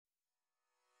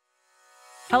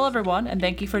Hello, everyone, and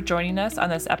thank you for joining us on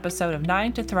this episode of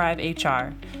 9 to Thrive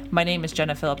HR. My name is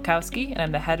Jenna Filipkowski, and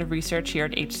I'm the head of research here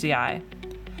at HCI.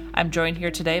 I'm joined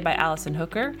here today by Allison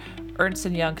Hooker, Ernst &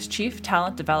 Young's Chief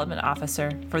Talent Development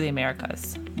Officer for the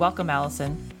Americas. Welcome,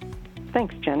 Allison.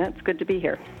 Thanks, Jenna. It's good to be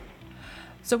here.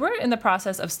 So we're in the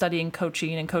process of studying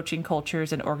coaching and coaching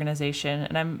cultures and organization,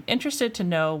 and I'm interested to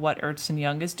know what Ernst &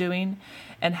 Young is doing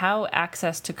and how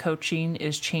access to coaching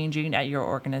is changing at your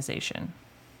organization.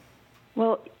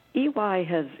 Well, EY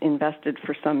has invested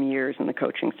for some years in the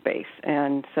coaching space,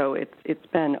 and so it's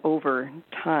been over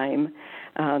time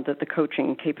that the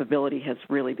coaching capability has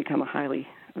really become a highly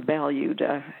valued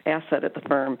asset at the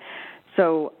firm.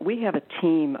 So we have a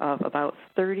team of about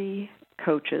 30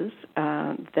 coaches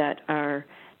that are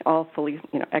all fully,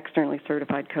 externally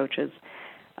certified coaches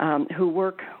who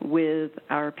work with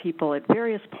our people at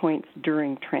various points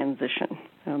during transition.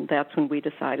 That's when we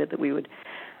decided that we would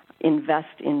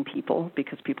invest in people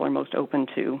because people are most open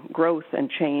to growth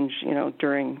and change,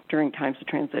 during times of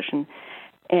transition.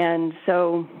 And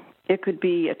so it could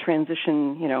be a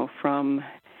transition, from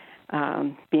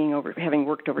having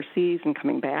worked overseas and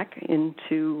coming back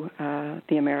into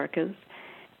the Americas.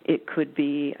 It could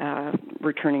be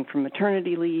returning from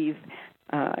maternity leave.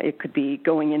 It could be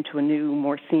going into a new,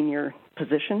 more senior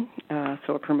position,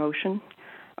 so a promotion,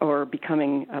 or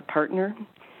becoming a partner.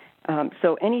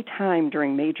 So any time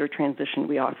during major transition,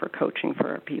 we offer coaching for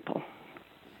our people.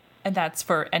 And that's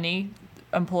for any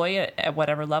employee at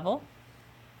whatever level?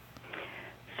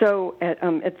 So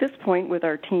at this point, with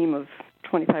our team of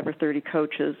 25 or 30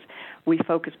 coaches, we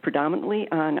focus predominantly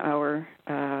on our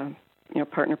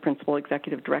partner, principal,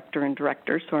 executive director, and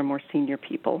directors, so our more senior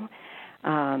people.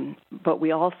 But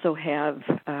we also have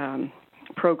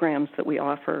programs that we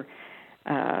offer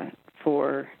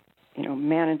for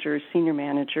managers, senior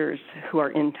managers who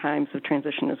are in times of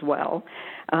transition as well,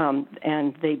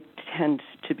 and they tend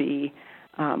to be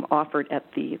offered at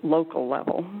the local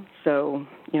level, so,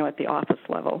 at the office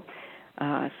level.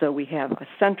 So we have a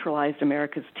centralized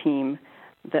Americas team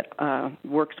that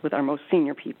works with our most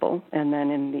senior people, and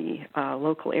then in the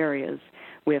local areas,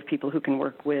 we have people who can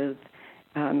work with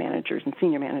managers and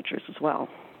senior managers as well.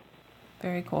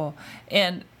 Very cool.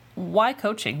 And why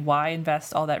coaching? Why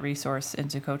invest all that resource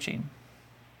into coaching?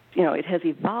 It has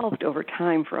evolved over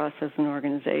time for us as an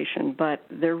organization, but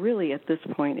there really at this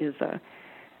point is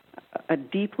a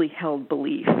deeply held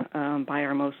belief by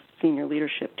our most senior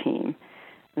leadership team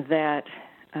that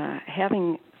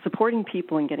supporting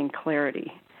people and getting clarity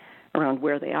around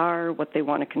where they are, what they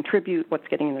want to contribute, what's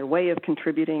getting in their way of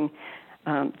contributing,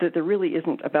 that there really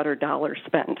isn't a better dollar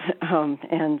spent.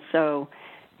 And so,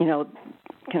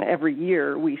 kind of every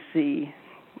year we see,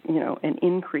 an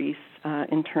increase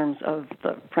in terms of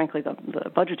the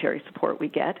budgetary support we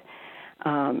get,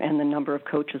 and the number of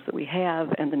coaches that we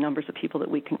have, and the numbers of people that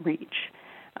we can reach.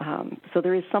 So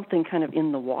there is something kind of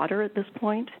in the water at this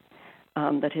point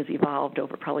that has evolved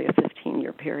over probably a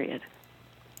 15-year period.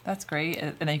 That's great,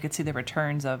 and then you could see the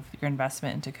returns of your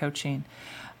investment into coaching.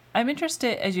 I'm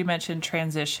interested, as you mentioned,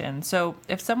 transition. So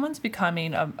if someone's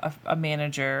becoming a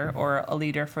manager or a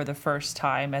leader for the first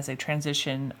time as they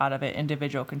transition out of an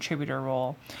individual contributor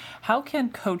role, how can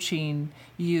coaching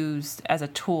used as a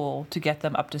tool to get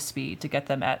them up to speed, to get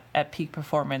them at peak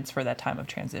performance for that time of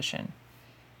transition?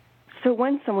 So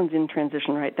when someone's in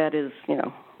transition, right, that is,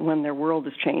 when their world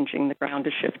is changing, the ground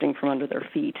is shifting from under their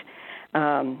feet.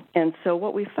 And so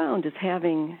what we found is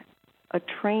having a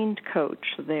trained coach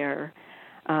there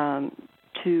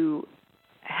to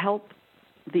help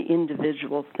the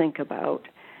individual think about,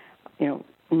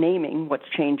 naming what's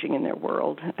changing in their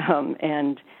world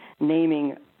and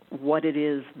naming what it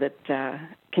is that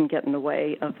can get in the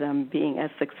way of them being as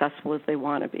successful as they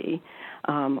want to be,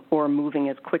 or moving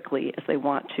as quickly as they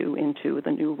want to into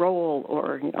the new role,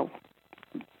 or,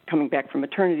 coming back from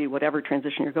maternity, whatever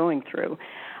transition you're going through.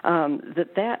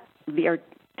 The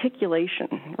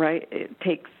articulation, right, it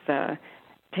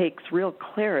takes real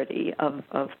clarity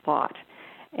of thought,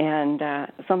 and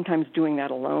sometimes doing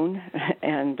that alone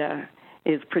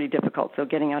is pretty difficult. So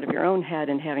getting out of your own head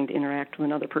and having to interact with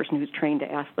another person who's trained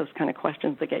to ask those kind of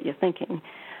questions that get you thinking,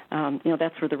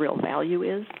 that's where the real value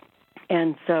is.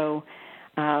 And so,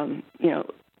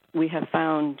 we have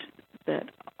found that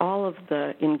all of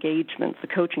the engagements, the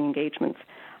coaching engagements,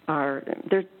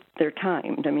 they're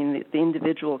timed. I mean, the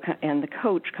individual and the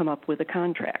coach come up with a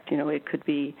contract. It could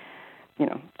be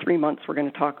 3 months we're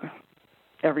going to talk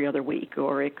every other week,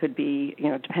 or it could be,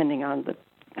 depending on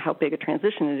how big a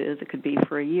transition it is, it could be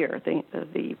for a year,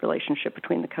 the relationship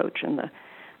between the coach and the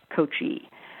coachee.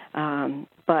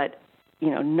 But,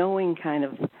 knowing kind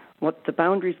of what the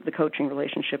boundaries of the coaching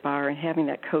relationship are, and having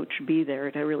that coach be there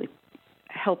to really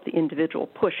help the individual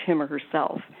push him or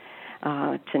herself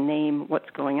to name what's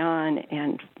going on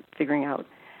and figuring out,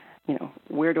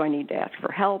 where do I need to ask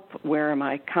for help? Where am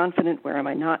I confident? Where am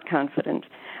I not confident?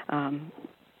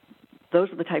 Those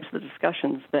are the types of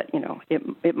discussions that,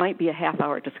 it might be a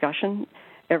half-hour discussion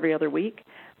every other week,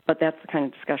 but that's the kind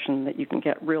of discussion that you can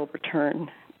get real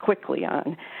return quickly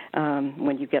on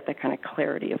when you get that kind of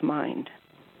clarity of mind.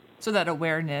 So that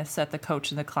awareness that the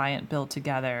coach and the client build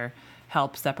together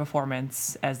helps that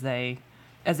performance as they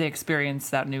experience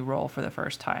that new role for the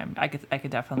first time. I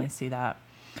could definitely see that.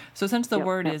 So since the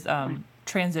word is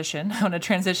transition, I want to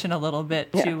transition a little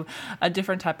bit to a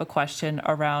different type of question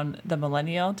around the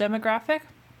millennial demographic.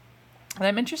 And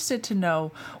I'm interested to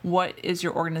know, what is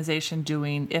your organization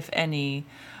doing, if any,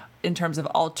 in terms of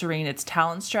altering its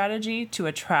talent strategy to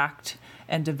attract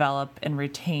and develop and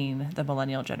retain the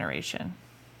millennial generation?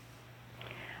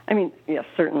 I mean, yes,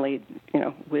 certainly,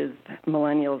 with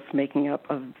millennials making up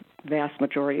a vast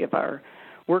majority of our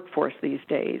workforce these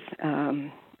days.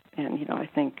 And, I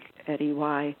think at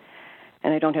EY,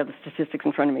 and I don't have the statistics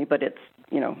in front of me, but it's,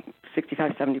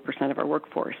 65-70% of our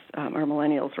workforce are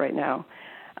millennials right now.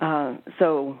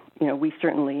 So, we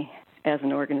certainly, as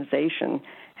an organization,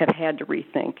 have had to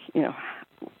rethink,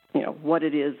 what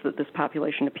it is that this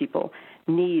population of people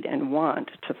need and want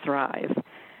to thrive.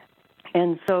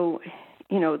 And so,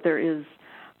 there is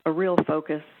a real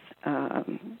focus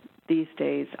these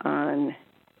days on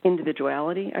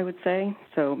individuality, I would say.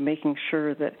 So making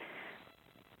sure that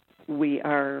we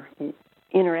are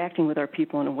interacting with our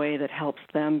people in a way that helps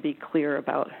them be clear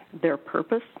about their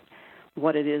purpose,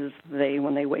 what it is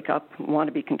when they wake up, want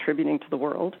to be contributing to the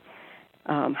world,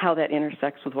 how that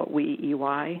intersects with what we,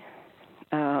 EY,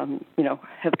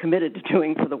 have committed to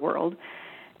doing for the world.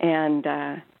 And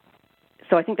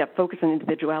so I think that focus on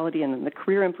individuality and then the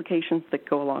career implications that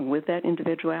go along with that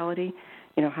individuality,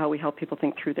 how we help people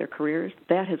think through their careers,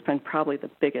 that has been probably the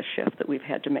biggest shift that we've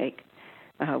had to make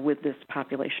with this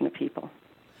population of people.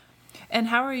 And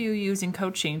how are you using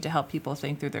coaching to help people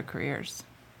think through their careers?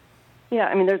 Yeah,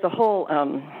 I mean, there's a whole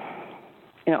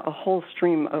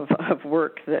stream of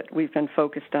work that we've been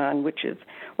focused on, which is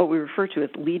what we refer to as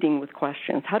leading with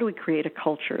questions. How do we create a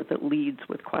culture that leads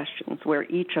with questions, where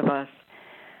each of us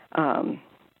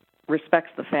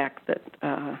respects the fact that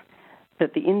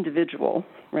the individual,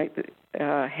 right,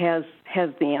 has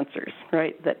the answers,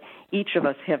 right? That each of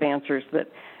us have answers that,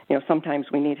 sometimes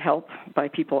we need help by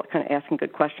people kind of asking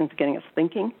good questions, getting us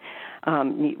thinking.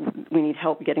 We need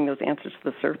help getting those answers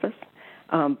to the surface.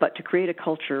 But to create a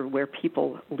culture where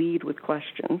people lead with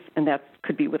questions, and that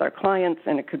could be with our clients,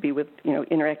 and it could be with,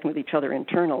 interacting with each other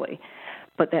internally.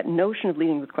 But that notion of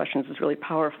leading with questions is really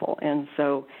powerful. And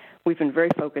so we've been very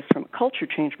focused from a culture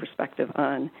change perspective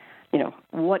on,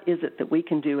 what is it that we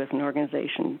can do as an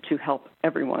organization to help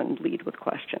everyone lead with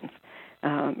questions.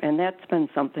 And that's been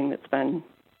something that's been,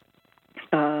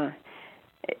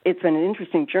 it's been an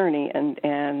interesting journey,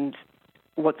 and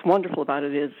what's wonderful about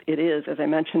it is, as I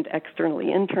mentioned,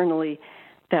 externally, internally,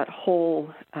 that whole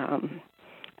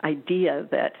idea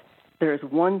that there is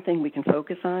one thing we can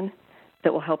focus on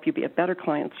that will help you be a better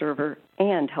client server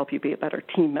and help you be a better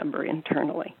team member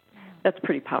internally. That's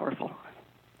pretty powerful.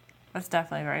 That's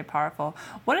definitely very powerful.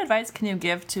 What advice can you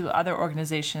give to other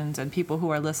organizations and people who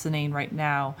are listening right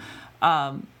now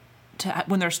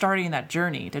when they're starting that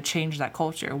journey to change that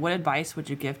culture? What advice would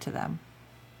you give to them?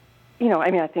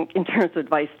 I think in terms of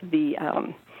advice,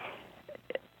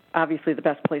 obviously the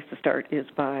best place to start is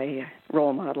by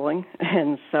role modeling.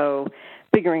 And so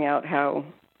figuring out how,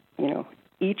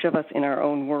 each of us in our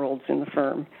own worlds in the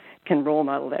firm can role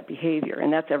model that behavior.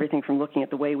 And that's everything from looking at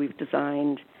the way we've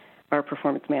designed our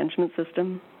performance management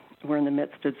system. We're in the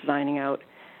midst of rolling out,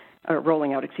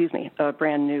 a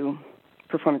brand new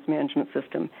performance management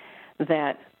system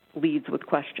that leads with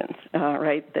questions,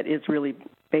 right? That is really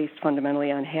based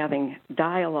fundamentally on having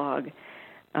dialogue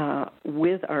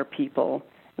with our people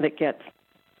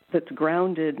that's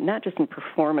grounded not just in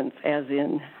performance, as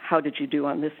in how did you do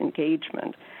on this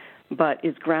engagement, but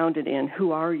is grounded in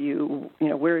who are you,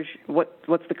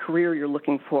 what's the career you're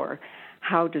looking for,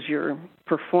 how does your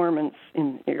performance,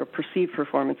 your perceived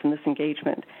performance in this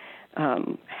engagement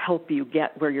help you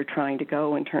get where you're trying to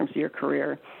go in terms of your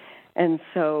career. And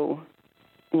so,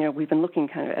 we've been looking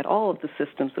kind of at all of the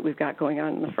systems that we've got going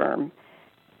on in the firm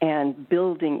and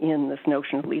building in this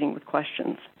notion of leading with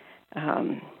questions.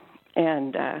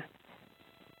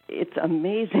 It's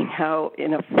amazing how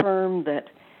in a firm that,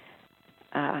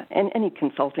 and any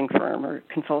consulting firm or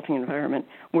consulting environment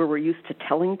where we're used to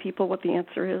telling people what the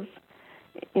answer is,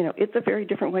 it's a very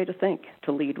different way to think,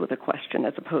 to lead with a question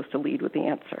as opposed to lead with the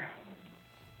answer.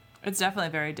 It's definitely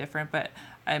very different, but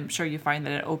I'm sure you find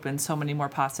that it opens so many more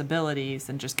possibilities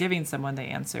than just giving someone the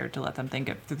answer, to let them think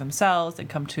it through themselves and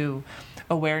come to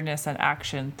awareness and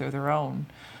action through their own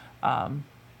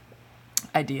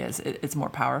ideas. It's more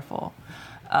powerful.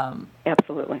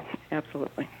 Absolutely.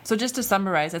 So just to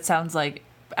summarize, it sounds like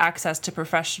access to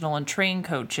professional and trained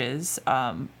coaches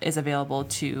is available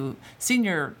to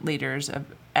senior leaders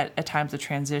at times of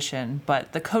transition,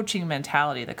 but the coaching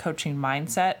mentality, the coaching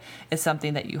mindset is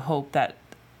something that you hope that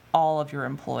all of your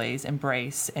employees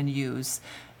embrace and use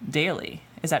daily.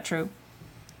 Is that true?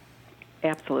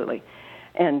 Absolutely.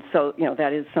 And so,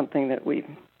 that is something that we've,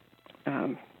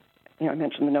 I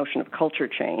mentioned the notion of culture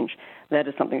change. That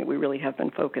is something that we really have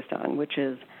been focused on, which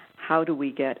is how do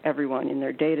we get everyone in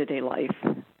their day-to-day life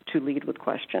to lead with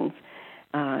questions,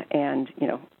 and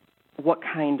what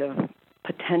kind of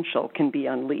potential can be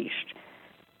unleashed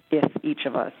if each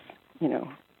of us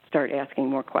start asking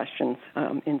more questions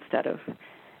instead of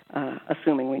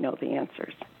assuming we know the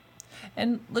answers.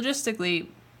 And logistically,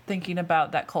 thinking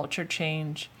about that culture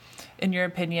change, in your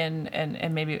opinion,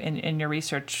 and maybe in your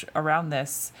research around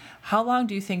this, how long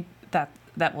do you think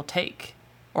that will take?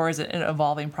 Or is it an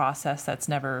evolving process that's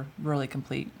never really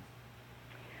complete?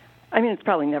 I mean, it's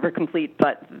probably never complete,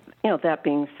 but, that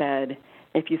being said,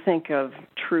 if you think of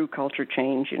true culture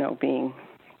change, being,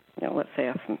 let's say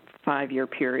a 5-year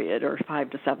period or 5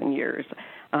 to 7 years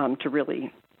to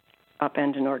really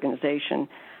upend an organization,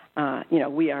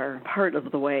 we are part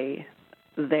of the way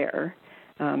there.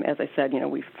 As I said,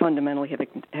 we fundamentally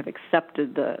have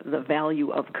accepted the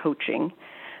value of coaching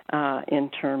in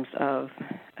terms of,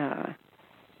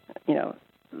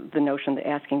 the notion that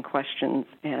asking questions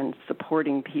and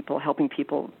supporting people, helping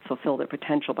people fulfill their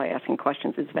potential by asking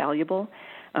questions is valuable.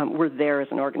 We're there as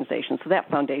an organization, so that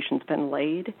foundation's been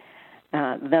laid.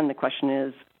 Then the question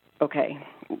is, okay,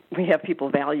 we have people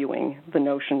valuing the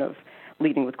notion of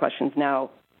leading with questions. Now,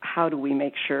 how do we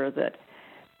make sure that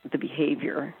the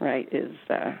behavior, right, is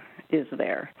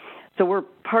there? So we're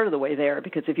part of the way there,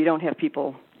 because if you don't have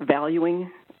people valuing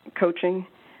coaching,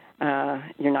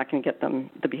 you're not going to get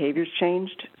the behaviors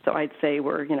changed. So I'd say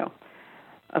we're,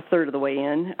 a third of the way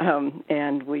in,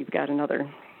 and we've got another,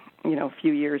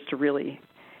 few years to really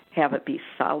have it be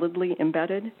solidly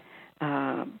embedded.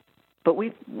 But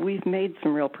we've made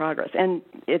some real progress, and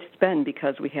it's been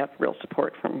because we have real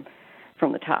support from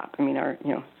the top. I mean, our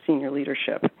senior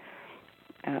leadership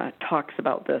talks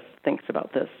about this, thinks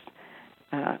about this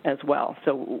as well.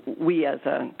 So we, as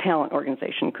a talent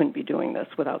organization, couldn't be doing this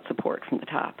without support from the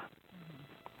top.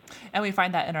 And we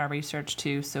find that in our research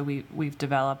too. So we've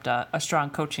developed a strong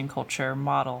coaching culture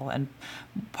model, and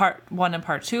part 1 and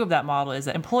part 2 of that model is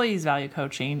that employees value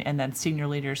coaching, and then senior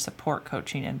leaders support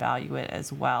coaching and value it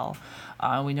as well.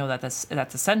 We know that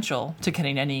that's essential to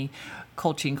getting any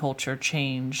coaching culture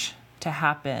change to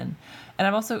happen.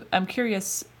 And I'm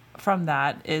curious from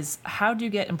that is, how do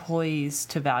you get employees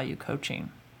to value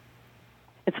coaching?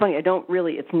 It's funny,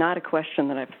 it's not a question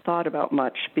that I've thought about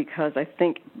much, because I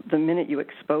think the minute you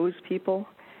expose people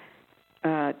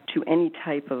to any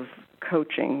type of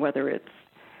coaching, whether it's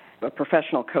a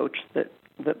professional coach that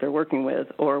they're working with,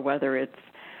 or whether it's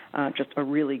just a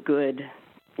really good,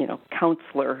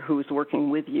 counselor who's working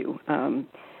with you,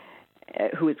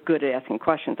 who is good at asking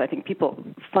questions, I think people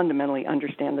fundamentally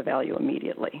understand the value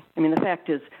immediately. I mean, the fact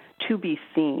is, to be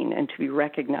seen and to be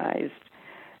recognized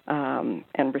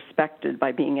and respected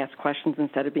by being asked questions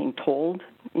instead of being told,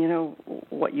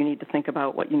 what you need to think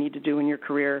about, what you need to do in your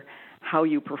career, how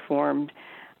you performed.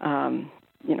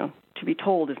 To be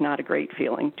told is not a great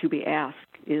feeling. To be asked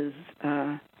is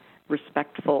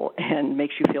respectful and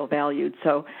makes you feel valued.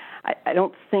 So I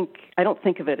don't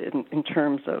think of it in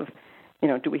terms of,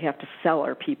 do we have to sell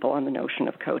our people on the notion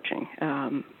of coaching?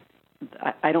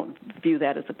 I don't view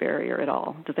that as a barrier at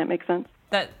all. Does that make sense?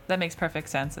 That makes perfect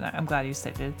sense, and I'm glad you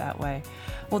stated it that way.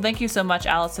 Well, thank you so much,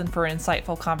 Allison, for an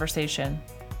insightful conversation.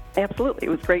 Absolutely. It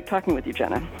was great talking with you,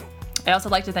 Jenna. I also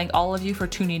like to thank all of you for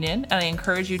tuning in, and I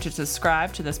encourage you to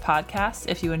subscribe to this podcast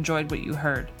if you enjoyed what you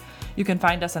heard. You can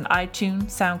find us on iTunes,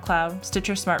 SoundCloud,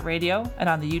 Stitcher Smart Radio, and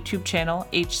on the YouTube channel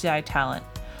HCI Talent.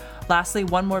 Lastly,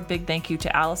 one more big thank you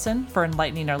to Allison for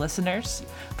enlightening our listeners.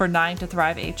 For 9 to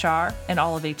Thrive HR and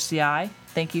all of HCI,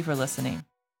 thank you for listening.